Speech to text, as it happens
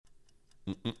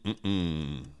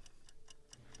Mm-mm-mm.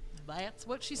 That's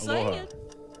what she's Aloha. saying.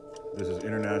 This is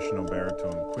international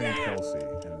baritone Queen Kelsey,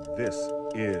 and this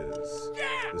is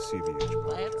the CVH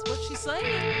podcast. That's what she's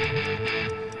saying.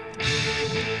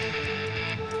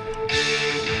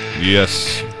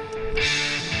 Yes.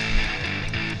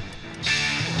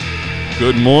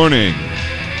 Good morning.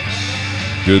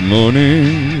 Good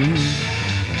morning.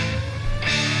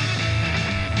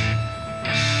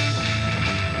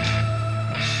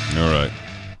 All right.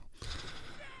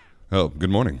 Oh, good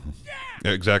morning.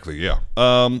 Exactly, yeah.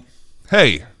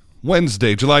 Hey,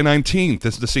 Wednesday, July 19th.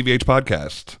 This is the CVH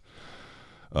podcast.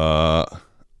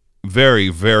 Very,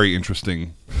 very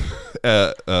interesting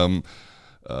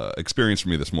experience for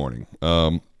me this morning.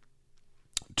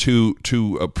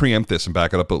 To preempt this and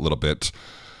back it up a little bit,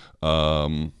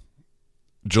 July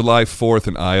 4th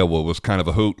in Iowa was kind of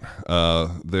a hoot.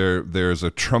 There's a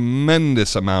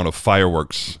tremendous amount of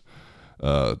fireworks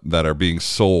that are being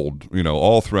sold,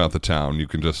 all throughout the town. You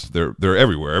can just they're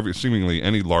everywhere. Seemingly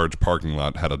any large parking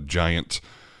lot had a giant,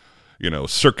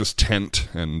 circus tent,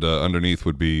 and underneath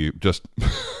would be just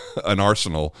an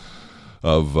arsenal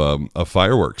of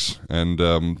fireworks. And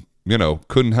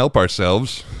couldn't help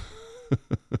ourselves.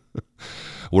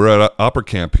 We're at opera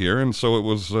camp here, and so it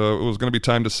was going to be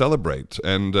time to celebrate.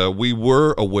 And we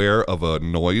were aware of a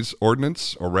noise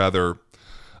ordinance, or rather,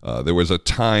 there was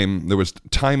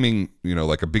timing,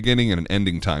 like a beginning and an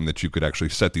ending time that you could actually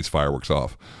set these fireworks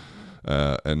off.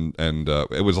 And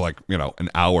it was like, an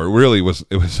hour. Really,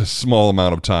 it was a small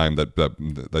amount of time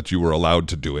that you were allowed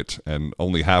to do it, and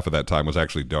only half of that time was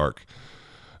actually dark.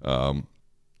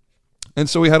 And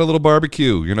so we had a little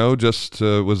barbecue,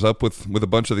 was up with a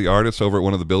bunch of the artists over at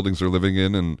one of the buildings they're living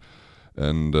in,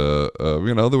 and there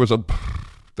was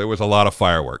a lot of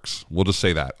fireworks. We'll just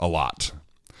say that, a lot.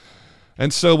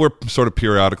 And so we're sort of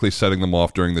periodically setting them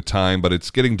off during the time, but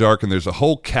it's getting dark, and there's a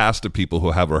whole cast of people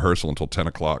who have rehearsal until 10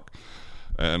 o'clock.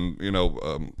 And,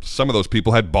 some of those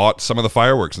people had bought some of the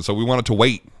fireworks, and so we wanted to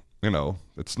wait.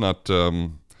 It's not...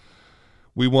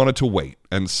 We wanted to wait.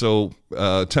 And so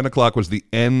 10 o'clock was the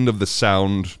end of the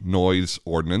sound noise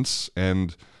ordinance,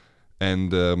 and at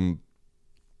 10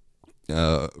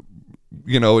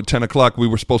 o'clock we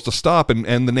were supposed to stop,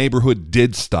 and the neighborhood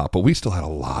did stop, but we still had a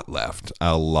lot left.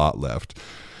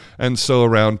 And so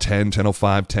around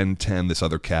 10:05, 10:10, this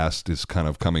other cast is kind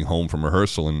of coming home from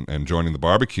rehearsal and joining the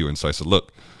barbecue. And so I said,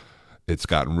 look, it's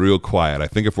gotten real quiet. I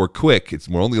think if we're quick,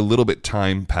 we're only a little bit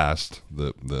time past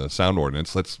the sound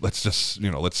ordinance. Let's just,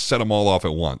 let's set them all off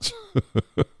at once.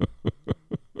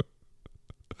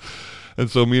 And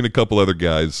so me and a couple other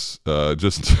guys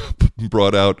just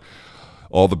brought out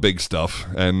all the big stuff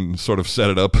and sort of set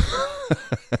it up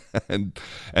and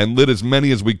lit as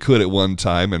many as we could at one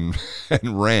time and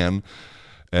ran.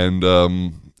 And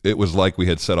it was like we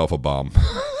had set off a bomb.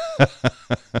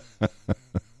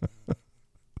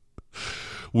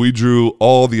 We drew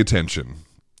all the attention,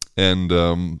 and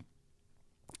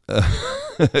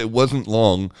it wasn't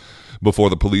long before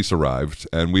the police arrived,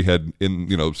 and we had,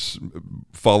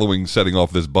 following setting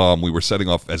off this bomb, we were setting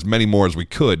off as many more as we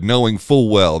could, knowing full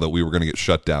well that we were going to get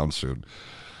shut down soon.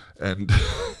 And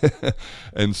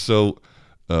and so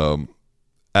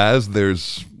as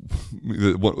there's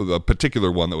a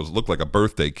particular one that looked like a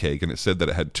birthday cake, and it said that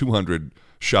it had 200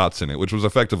 shots in it, which was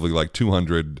effectively like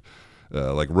 200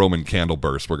 like Roman candle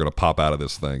bursts were going to pop out of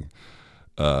this thing.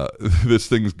 This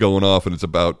thing's going off, and it's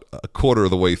about a quarter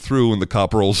of the way through, and the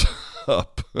cop rolls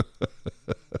up.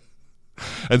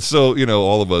 And so,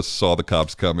 all of us saw the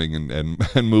cops coming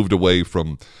and moved away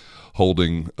from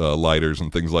holding lighters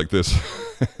and things like this,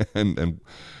 and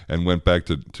went back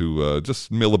to just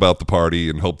mill about the party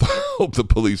and hope the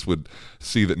police would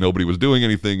see that nobody was doing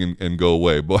anything and go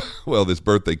away. But, well, this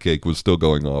birthday cake was still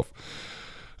going off.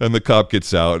 And the cop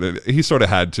gets out, and he sort of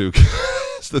had to,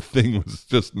 because the thing was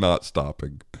just not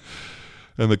stopping.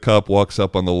 And the cop walks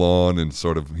up on the lawn, and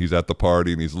he's at the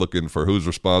party, and he's looking for who's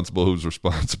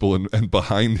responsible, and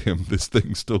behind him, this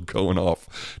thing's still going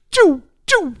off. Choo,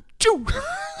 choo, choo,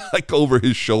 like over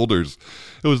his shoulders.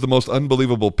 It was the most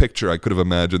unbelievable picture I could have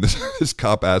imagined. This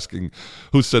cop asking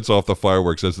who sets off the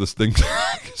fireworks as this thing's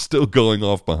still going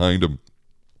off behind him.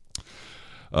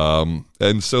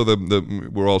 And so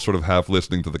we're all sort of half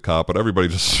listening to the cop, but everybody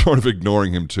just sort of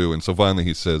ignoring him too. And so finally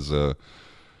he says,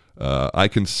 I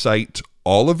can cite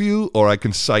all of you, or I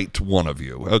can cite one of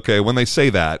you. Okay, when they say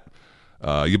that,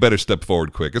 you better step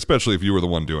forward quick, especially if you were the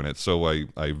one doing it. So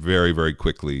I very, very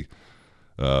quickly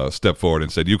stepped forward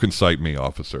and said, you can cite me,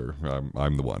 officer.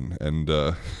 I'm the one. And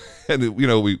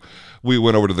we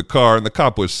went over to the car, and the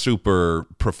cop was super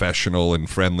professional and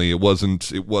friendly. It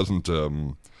wasn't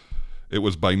it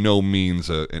was by no means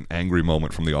an angry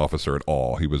moment from the officer at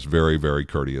all. He was very, very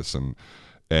courteous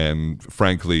and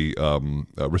frankly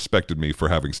respected me for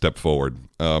having stepped forward,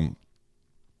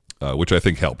 which I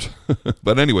think helped.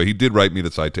 But anyway, he did write me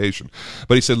the citation.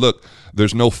 But he said, look,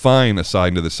 there's no fine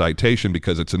assigned to the citation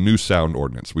because it's a new sound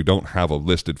ordinance. We don't have a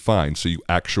listed fine, so you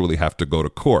actually have to go to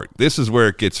court. This is where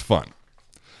it gets fun.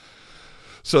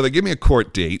 So they give me a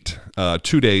court date,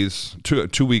 2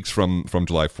 weeks from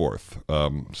July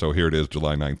 4th. So here it is,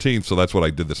 July 19th. So that's what I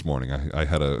did this morning. I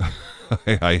had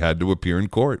I had to appear in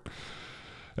court.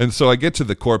 And so I get to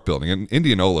the court building, and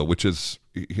Indianola, which is,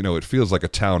 it feels like a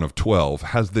town of 12,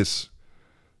 has this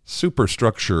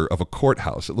superstructure of a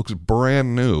courthouse. It looks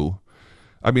brand new.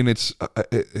 I mean, it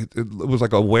was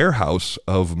like a warehouse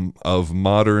of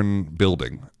modern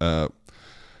building. I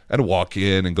had to walk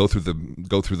in and go through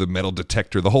the metal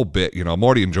detector, the whole bit. I'm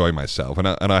already enjoying myself, and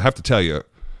I have to tell you,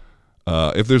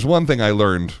 if there's one thing I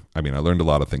learned, I learned a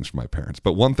lot of things from my parents,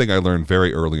 but one thing I learned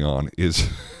very early on is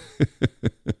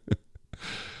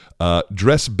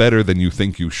dress better than you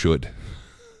think you should.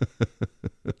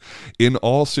 In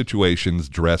all situations,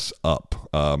 dress up.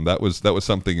 That was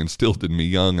something instilled in me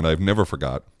young, and I've never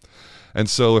forgot. And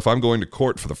so if I'm going to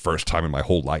court for the first time in my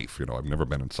whole life, I've never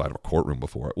been inside of a courtroom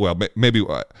before. Well, maybe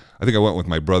I think I went with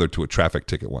my brother to a traffic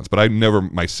ticket once, but I never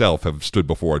myself have stood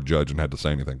before a judge and had to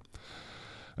say anything.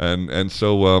 And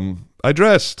so I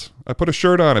dressed. I put a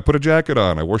shirt on. I put a jacket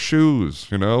on. I wore shoes.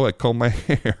 I combed my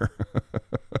hair.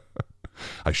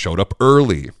 I showed up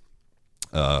early.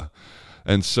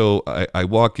 And so I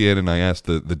walk in and I ask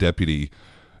the deputy,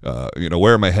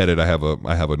 where am I headed? I have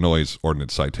a noise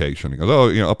ordinance citation. He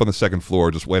goes, up on the second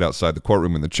floor, just wait outside the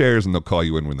courtroom in the chairs and they'll call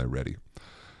you in when they're ready.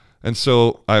 And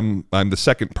so I'm the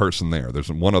second person there.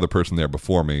 There's one other person there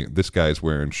before me. This guy's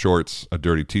wearing shorts, a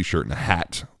dirty t-shirt, and a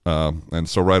hat. And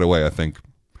so right away I think,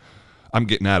 I'm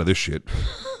getting out of this shit.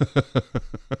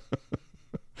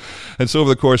 And so over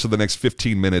the course of the next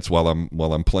 15 minutes while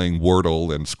I'm playing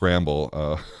Wordle and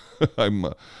Scramble,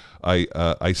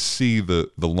 I see the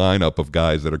lineup of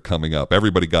guys that are coming up.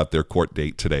 Everybody got their court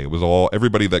date today. It was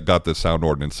everybody that got the sound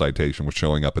ordinance citation was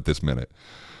showing up at this minute.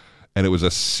 And it was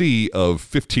a sea of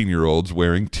 15-year-olds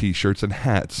wearing T-shirts and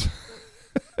hats.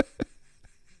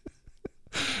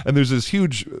 And there's this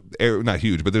huge, not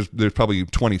huge, but there's probably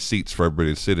 20 seats for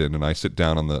everybody to sit in, and I sit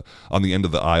down on the end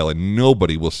of the aisle, and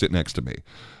nobody will sit next to me.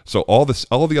 So all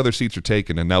the other seats are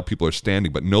taken, and now people are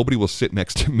standing, but nobody will sit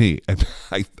next to me. And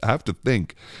I have to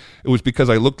think it was because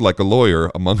I looked like a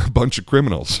lawyer among a bunch of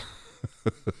criminals.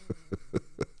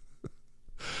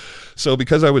 So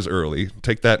because I was early,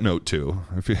 take that note too.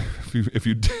 If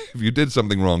you did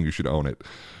something wrong, you should own it.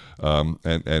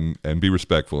 And be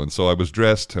respectful. And so I was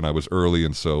dressed and I was early,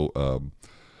 and so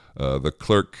the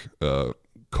clerk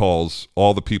calls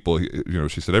all the people.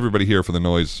 She said, everybody here for the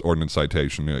noise ordinance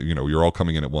citation. You're all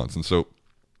coming in at once. And so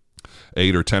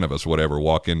 8 or 10 of us, whatever,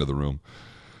 walk into the room,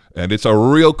 and it's a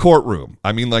real courtroom.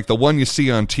 Like the one you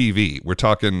see on TV. We're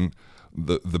talking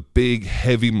the big,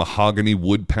 heavy mahogany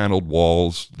wood paneled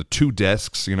walls, the 2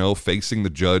 desks, facing the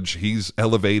judge. He's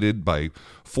elevated by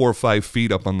 4 or 5 feet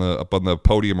up on the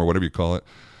podium or whatever you call it.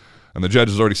 And the judge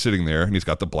is already sitting there, and he's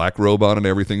got the black robe on and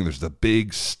everything. There's the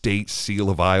big state seal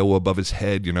of Iowa above his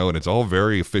head, and it's all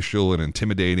very official and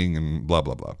intimidating and blah,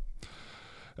 blah, blah.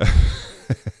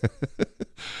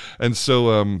 And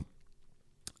so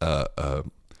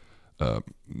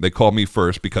they called me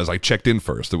first because I checked in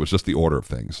first. It was just the order of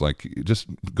things. Like, just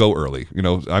go early.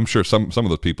 I'm sure some of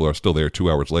those people are still there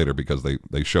 2 hours later because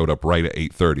they showed up right at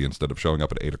 8:30 instead of showing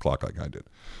up at 8 o'clock like I did.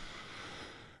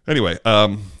 Anyway,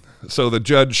 so the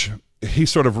judge, he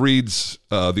sort of reads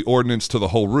the ordinance to the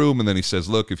whole room, and then he says,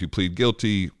 look, if you plead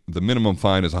guilty, the minimum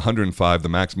fine is $105. The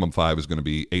maximum fine is going to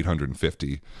be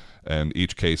 $850, and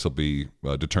each case will be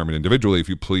determined individually. If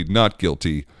you plead not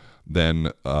guilty,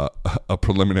 then a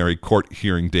preliminary court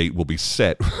hearing date will be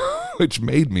set, which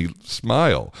made me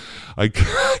smile. I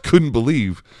couldn't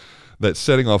believe that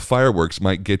setting off fireworks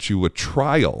might get you a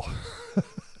trial.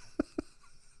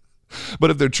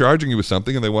 But if they're charging you with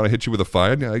something and they want to hit you with a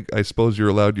fine, I suppose you're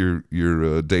allowed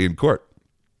your day in court.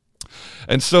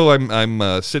 And so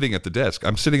I'm sitting at the desk.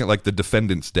 I'm sitting at like the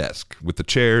defendant's desk with the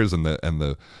chairs and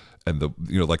the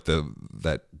like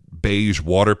that beige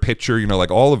water pitcher,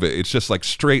 like all of it. It's just like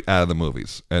straight out of the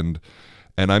movies. And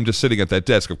I'm just sitting at that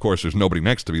desk. Of course, there's nobody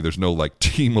next to me. There's no like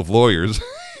team of lawyers.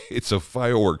 It's a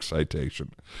fireworks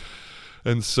citation.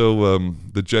 And so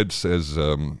the judge says,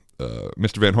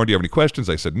 Mr. Van Horn, do you have any questions?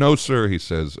 I said, no, sir. He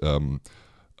says, do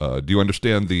you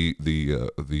understand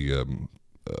the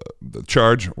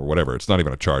charge or whatever? It's not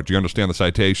even a charge. Do you understand the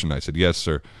citation? I said, yes,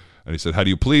 sir. And he said, how do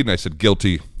you plead? And I said,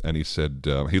 guilty. And he said,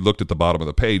 he looked at the bottom of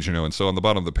the page, and so on the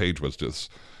bottom of the page was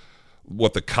just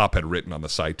what the cop had written on the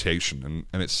citation.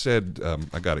 And it said,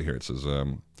 I got it here. It says,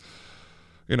 on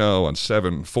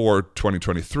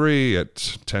 7/4/2023 at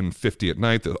 10:50 at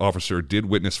night, the officer did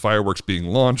witness fireworks being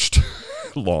launched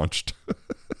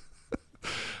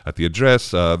at the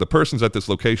address. The persons at this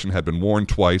location had been warned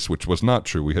twice, which was not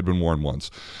true. We had been warned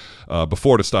once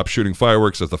before to stop shooting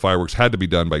fireworks, as the fireworks had to be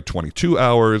done by 22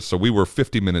 hours. So we were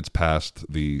 50 minutes past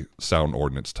the sound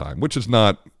ordinance time, which is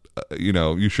not,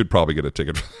 you should probably get a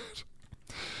ticket for that.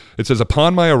 It says,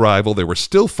 upon my arrival, there were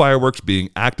still fireworks being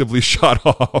actively shot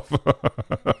off.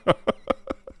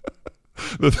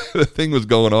 The thing was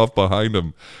going off behind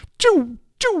him. Choo,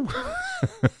 choo.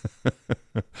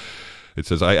 It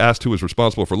says, I asked who was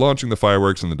responsible for launching the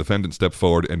fireworks, and the defendant stepped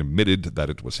forward and admitted that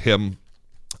it was him.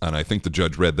 And I think the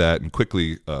judge read that and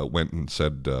quickly went and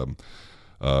said,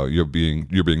 you're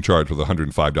being charged with a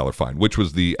 $105 fine, which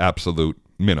was the absolute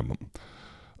minimum.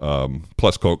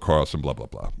 Plus court costs and blah, blah,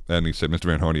 blah. And he said, Mr.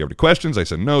 Van Horn, do you have any questions? I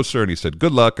said, no, sir. And he said,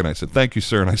 good luck. And I said, thank you,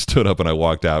 sir. And I stood up and I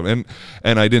walked out. And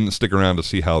I didn't stick around to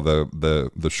see how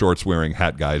the shorts wearing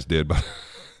hat guys did, but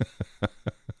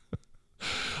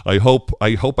I hope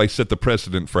I set the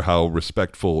precedent for how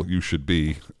respectful you should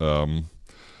be in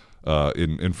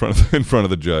front of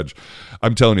the judge.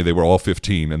 I'm telling you, they were all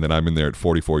 15, and then I'm in there at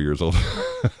 44 years old.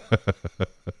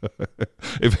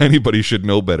 If anybody should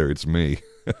know better, it's me.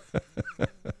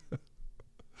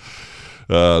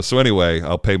 So anyway,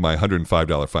 I'll pay my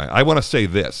 $105 fine. I want to say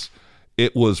this.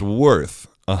 It was worth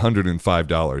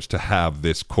 $105 to have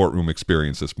this courtroom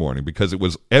experience this morning, because it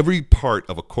was every part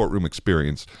of a courtroom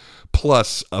experience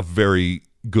plus a very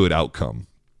good outcome.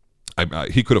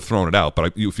 He could have thrown it out,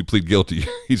 but if you plead guilty,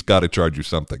 he's got to charge you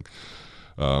something.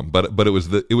 But it was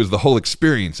the whole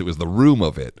experience. It was the room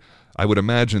of it. I would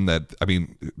imagine that,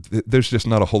 there's just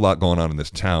not a whole lot going on in this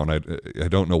town. I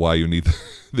don't know why you need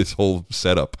this whole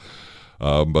setup.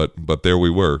 But there we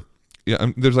were.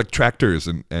 Yeah, there's like tractors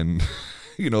and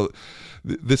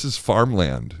this is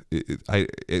farmland.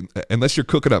 Unless you're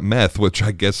cooking up meth, which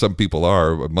I guess some people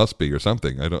are, must be or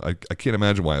something. I can't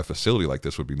imagine why a facility like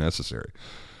this would be necessary.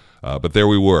 But there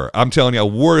we were. I'm telling you,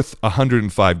 worth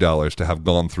 $105 to have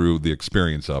gone through the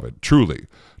experience of it. Truly.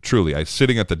 I was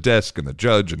sitting at the desk and the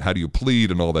judge and how do you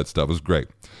plead and all that stuff. It was great.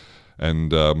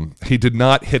 And he did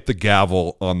not hit the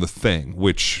gavel on the thing,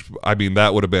 which,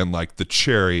 that would have been like the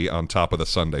cherry on top of the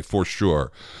sundae for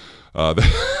sure.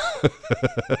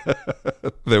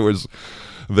 There was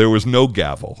no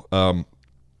gavel. I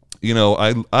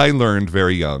learned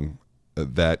very young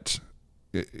that,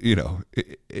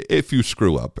 if you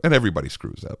screw up, and everybody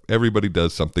screws up, everybody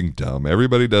does something dumb,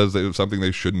 everybody does something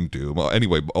they shouldn't do. Well,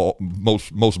 anyway,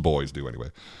 most boys do anyway.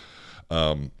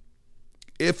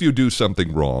 If you do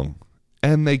something wrong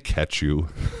and they catch you,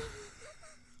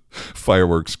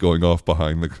 fireworks going off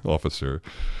behind the officer,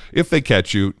 if they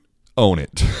catch you, own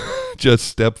it. Just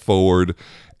step forward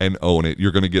and own it.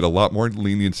 You're going to get a lot more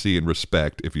leniency and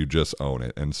respect if you just own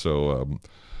it. And so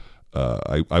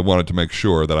I wanted to make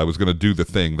sure that I was going to do the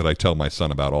thing that I tell my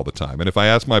son about all the time. And if I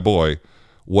ask my boy,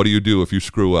 what do you do if you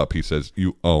screw up? He says,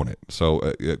 you own it.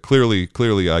 So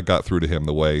clearly I got through to him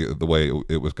the way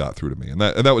it was got through to me. And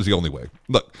that was the only way.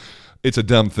 Look, it's a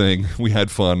dumb thing. We had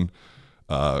fun.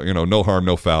 No harm,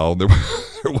 no foul. There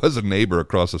was a neighbor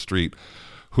across the street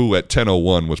who at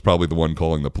 10:01 was probably the one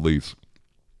calling the police.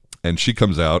 And she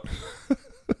comes out.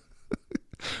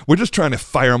 We're just trying to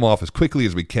fire them off as quickly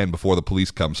as we can before the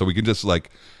police come, so we can just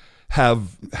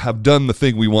have done the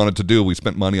thing we wanted to do. We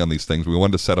spent money on these things. We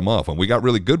wanted to set them off, and we got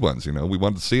really good ones. We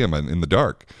wanted to see them in the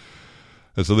dark.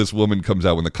 And so this woman comes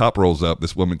out when the cop rolls up.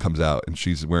 This woman comes out, and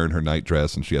she's wearing her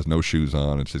nightdress, and she has no shoes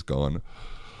on, and she's going,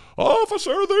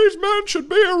 "Officer, these men should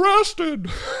be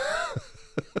arrested."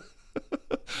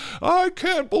 I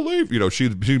can't believe,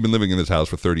 she'd been living in this house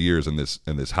for 30 years, and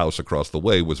this house across the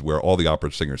way was where all the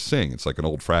opera singers sing. It's like an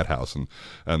old frat house,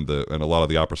 and a lot of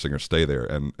the opera singers stay there.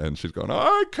 And she's going,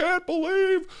 I can't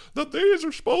believe that these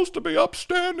are supposed to be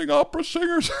upstanding opera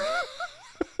singers.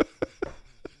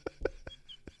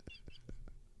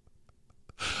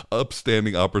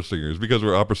 Upstanding opera singers, because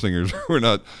we're opera singers, we're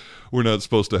not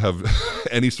supposed to have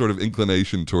any sort of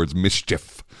inclination towards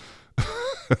mischief.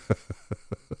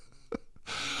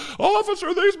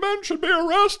 Officer, these men should be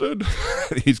arrested.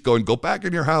 He's going, go back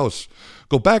in your house.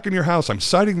 Go back in your house. I'm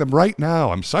citing them right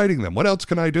now. I'm citing them. What else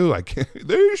can I do? I can't.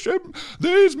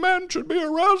 These men should be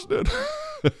arrested.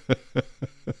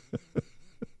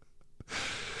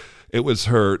 It was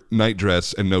her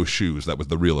nightdress and no shoes. That was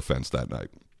the real offense that night.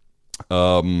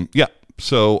 Yeah.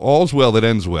 So all's well that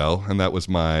ends well, and that was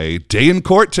my day in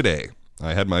court today.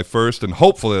 I had my first and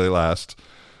hopefully last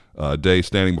day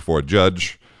standing before a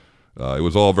judge. It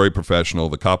was all very professional.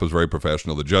 The cop was very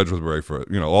professional. The judge was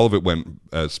all of it went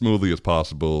as smoothly as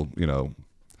possible.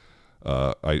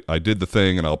 I did the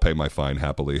thing, and I'll pay my fine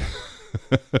happily.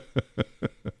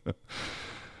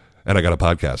 And I got a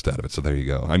podcast out of it, so there you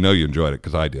go. I know you enjoyed it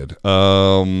because I did.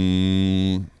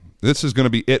 This is going to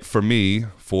be it for me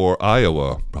for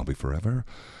Iowa, probably forever.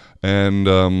 And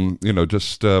I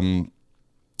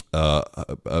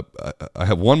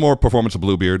have one more performance of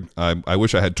Bluebeard. I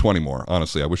wish I had 20 more.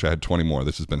 Honestly, I wish I had 20 more.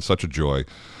 This has been such a joy,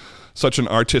 such an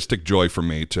artistic joy for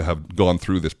me to have gone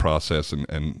through this process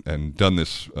and done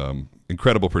this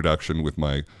incredible production with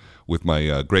my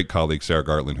great colleague Sarah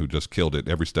Gartland, who just killed it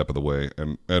every step of the way.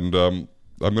 And I'm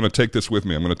going to take this with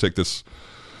me. I'm going to take this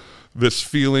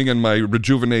feeling and my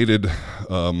rejuvenated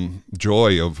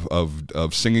joy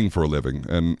of singing for a living,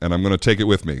 and I'm going to take it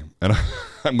with me, and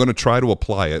I'm going to try to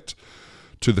apply it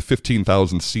to the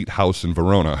 15,000 seat house in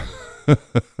Verona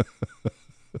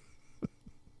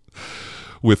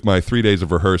with my 3 days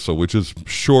of rehearsal, which is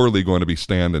surely going to be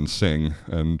stand and sing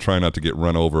and try not to get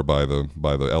run over by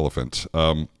the elephant.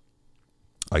 I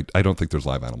don't think there's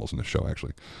live animals in this show,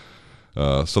 actually.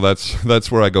 So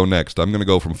that's where I go next. I'm going to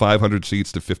go from 500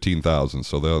 seats to 15,000,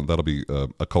 so that'll be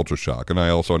a culture shock. And I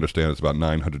also understand it's about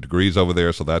 900 degrees over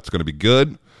there, so that's going to be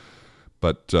good.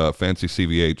 But Fancy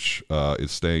CVH is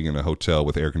staying in a hotel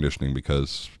with air conditioning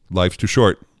because life's too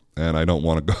short, and I don't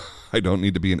want to go. I don't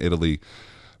need to be in Italy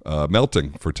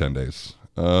melting for 10 days.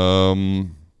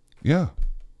 Yeah,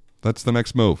 that's the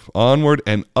next move. Onward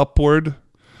and upward.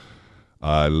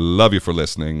 I love you for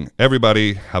listening.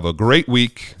 Everybody, have a great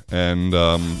week, and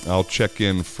I'll check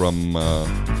in from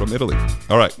Italy.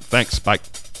 All right, thanks. Bye.